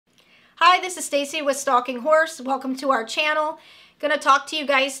Hi, this is Stacy with Stalking Horse. Welcome to our channel. Going to talk to you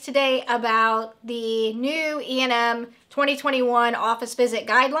guys today about the new E&M 2021 office visit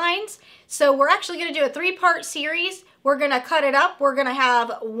guidelines. So we're actually going to do a three-part series. We're going to cut it up. We're going to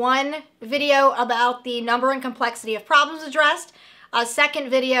have one video about the number and complexity of problems addressed, a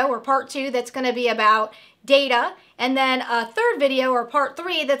second video or part 2 that's going to be about data, and then a third video or part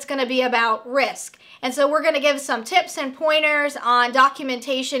 3 that's going to be about risk. And so we're going to give some tips and pointers on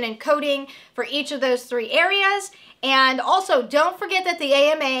documentation and coding for each of those 3 areas. And also don't forget that the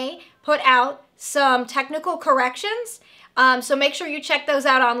AMA put out some technical corrections. So make sure you check those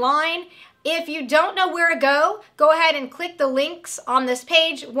out online. If you don't know where to go ahead and click the links on this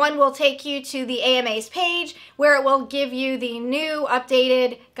page. One will take you to the AMA's page where it will give you the new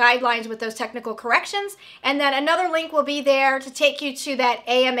updated guidelines with those technical corrections. And then another link will be there to take you to that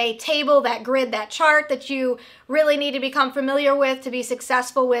AMA table, that grid, that chart that you really need to become familiar with to be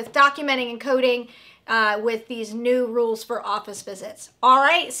successful with documenting and coding with these new rules for office visits. All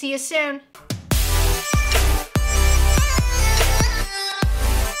right, see you soon.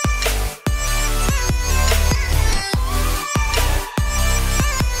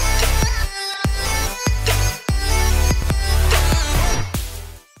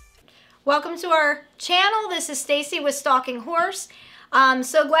 Welcome to our channel. This is Stacy with Stalking Horse.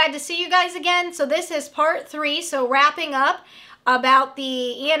 So glad to see you guys again. So this is part 3, so wrapping up about the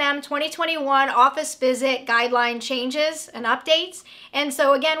E&M 2021 office visit guideline changes and updates. And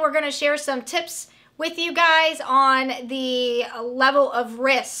so again, we're going to share some tips with you guys on the level of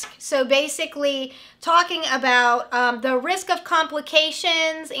risk. So basically talking about the risk of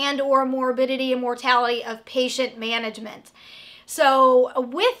complications and or morbidity and mortality of patient management. So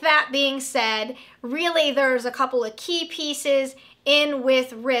with that being said, really there's a couple of key pieces in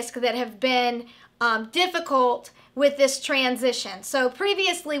with risk that have been difficult with this transition. So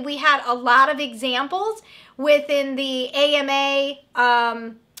previously we had a lot of examples within the AMA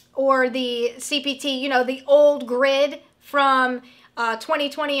or the CPT, you know, the old grid from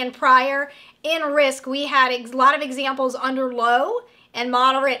 2020 and prior. In risk, we had a lot of examples under low and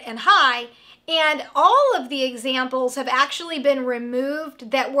moderate and high. And all of the examples have actually been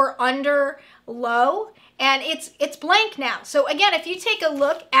removed that were under low, and it's blank now. So again, if you take a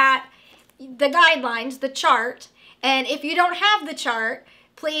look at the guidelines, the chart, and if you don't have the chart,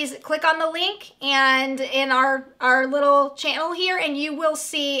 please click on the link and in our little channel here, and you will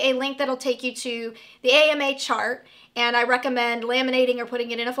see a link that'll take you to the AMA chart. And I recommend laminating or putting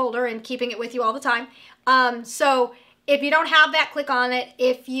it in a folder and keeping it with you all the time. So if you don't have that, click on it.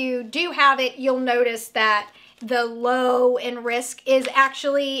 If you do have it, you'll notice that the low in risk is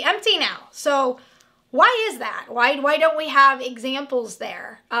actually empty now. So why is that? Why don't we have examples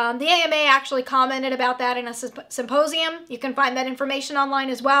there? The AMA actually commented about that in a symposium. You can find that information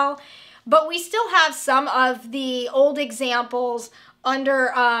online as well. But we still have some of the old examples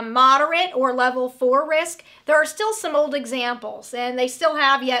under moderate or level 4 risk. There are still some old examples, and they still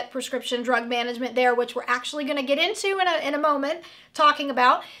have yet prescription drug management there, which we're actually going to get into in a moment talking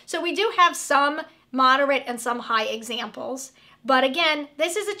about. So we do have some moderate and some high examples. But again,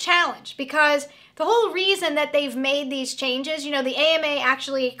 this is a challenge because the whole reason that they've made these changes, you know, the AMA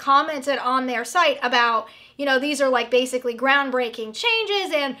actually commented on their site about, you know, these are like basically groundbreaking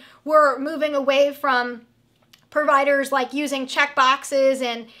changes and we're moving away from providers like using check boxes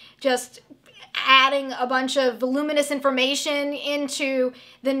and just adding a bunch of voluminous information into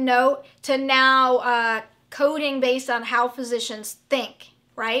the note to now coding based on how physicians think,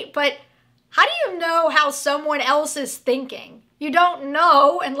 right? But how do you know how someone else is thinking? You don't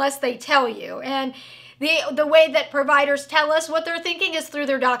know unless they tell you. And the way that providers tell us what they're thinking is through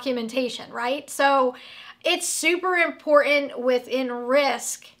their documentation, right? So it's super important within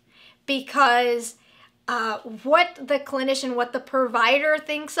risk because what the clinician, what the provider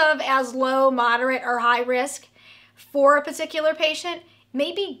thinks of as low, moderate, or high risk for a particular patient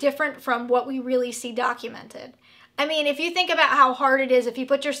may be different from what we really see documented. I mean, if you think about how hard it is, if you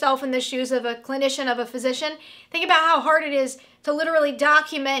put yourself in the shoes of a clinician, of a physician, think about how hard it is to literally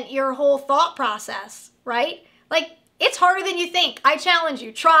document your whole thought process, right? Like, it's harder than you think. I challenge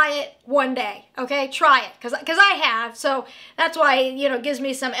you. Try it one day, okay? Try it, because I have. So that's why, you know, it gives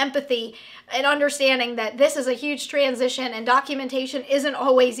me some empathy and understanding that this is a huge transition and documentation isn't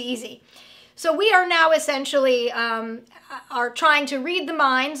always easy. So we are now essentially are trying to read the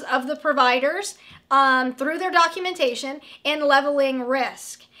minds of the providers through their documentation and leveling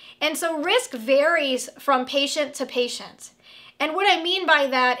risk. And so risk varies from patient to patient. And what I mean by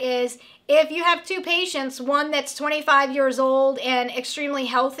that is if you have 2 patients, one that's 25 years old and extremely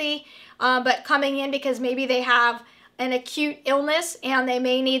healthy, but coming in because maybe they have an acute illness and they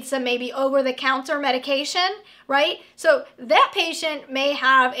may need some maybe over-the-counter medication, right? So that patient may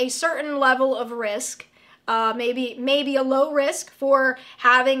have a certain level of risk, maybe a low risk for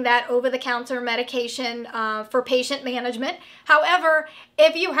having that over-the-counter medication for patient management. However,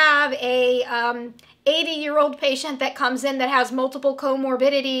 if you have a 80-year-old patient that comes in that has multiple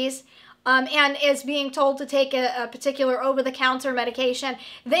comorbidities, and is being told to take a particular over-the-counter medication,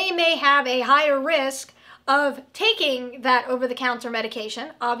 they may have a higher risk of taking that over-the-counter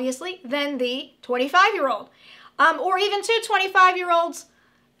medication, obviously, than the 25-year-old. Or even two 25-year-olds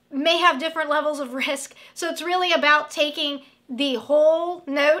may have different levels of risk. So it's really about taking the whole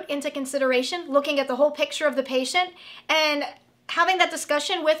note into consideration, looking at the whole picture of the patient, and having that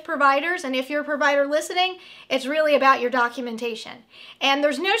discussion with providers. And if you're a provider listening, it's really about your documentation. And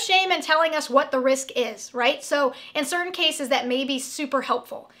there's no shame in telling us what the risk is, right? So in certain cases that may be super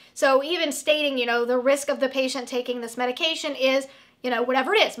helpful. So even stating, the risk of the patient taking this medication is,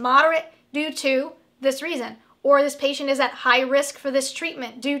 whatever it is, moderate due to this reason, or this patient is at high risk for this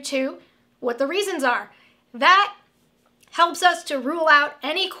treatment due to what the reasons are. That helps us to rule out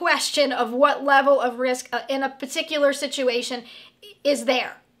any question of what level of risk in a particular situation is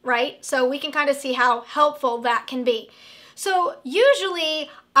there, right? So we can kind of see how helpful that can be. So usually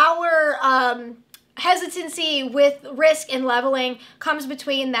our hesitancy with risk and leveling comes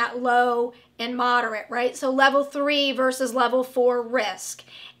between that low and moderate, right? So level 3 versus level 4 risk.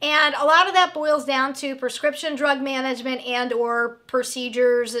 And a lot of that boils down to prescription drug management and or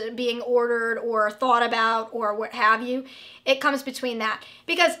procedures being ordered or thought about or what have you. It comes between that.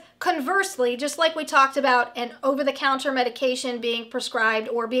 Because conversely, just like we talked about an over-the-counter medication being prescribed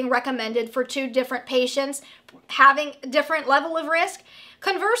or being recommended for two different patients having a different level of risk,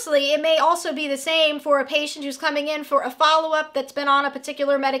 conversely, it may also be the same for a patient who's coming in for a follow-up that's been on a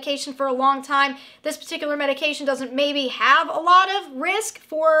particular medication for a long time. This particular medication doesn't maybe have a lot of risk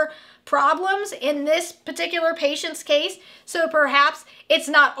for problems in this particular patient's case, so perhaps it's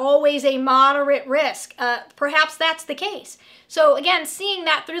not always a moderate risk. Perhaps that's the case. So again, seeing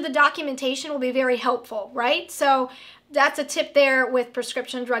that through the documentation will be very helpful, right? So that's a tip there with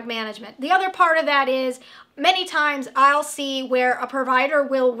prescription drug management. The other part of that is many times I'll see where a provider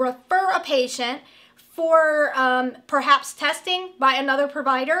will refer a patient for perhaps testing by another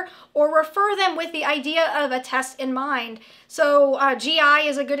provider or refer them with the idea of a test in mind. So GI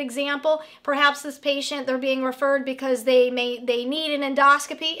is a good example. Perhaps this patient, they're being referred because they need an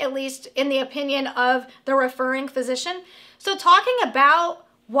endoscopy, at least in the opinion of the referring physician. So talking about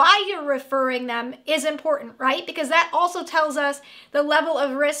why you're referring them is important, right? Because that also tells us the level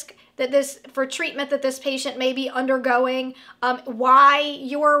of risk that for treatment that this patient may be undergoing, why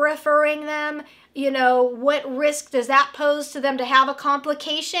you're referring them, what risk does that pose to them to have a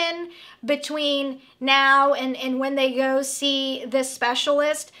complication between now and when they go see this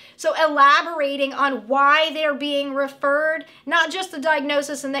specialist. So elaborating on why they're being referred, not just the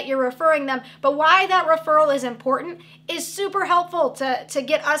diagnosis and that you're referring them, but why that referral is important is super helpful to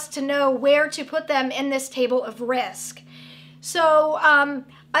get us to know where to put them in this table of risk. So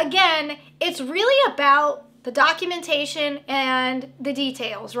again, it's really about the documentation and the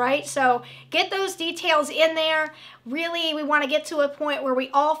details, right? So get those details in there. Really, we want to get to a point where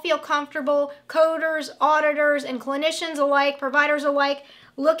we all feel comfortable, coders, auditors, and clinicians alike, providers alike,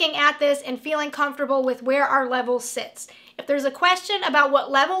 looking at this and feeling comfortable with where our level sits. If there's a question about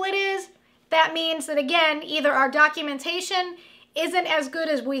what level it is, that means that, again, either our documentation isn't as good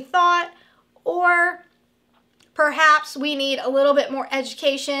as we thought, or perhaps we need a little bit more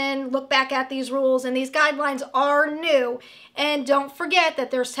education, look back at these rules, and these guidelines are new. And don't forget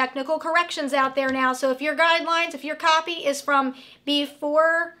that there's technical corrections out there now. So if your guidelines, if your copy is from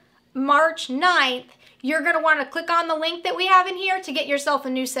before March 9th, you're going to want to click on the link that we have in here to get yourself a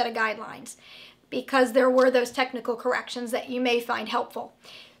new set of guidelines, because there were those technical corrections that you may find helpful.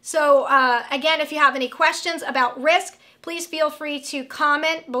 So again, if you have any questions about risk, please feel free to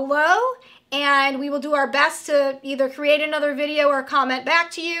comment below, and we will do our best to either create another video or comment back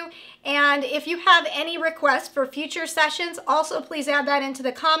to you. And if you have any requests for future sessions, also please add that into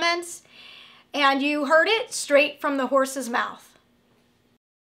the comments. And you heard it straight from the horse's mouth.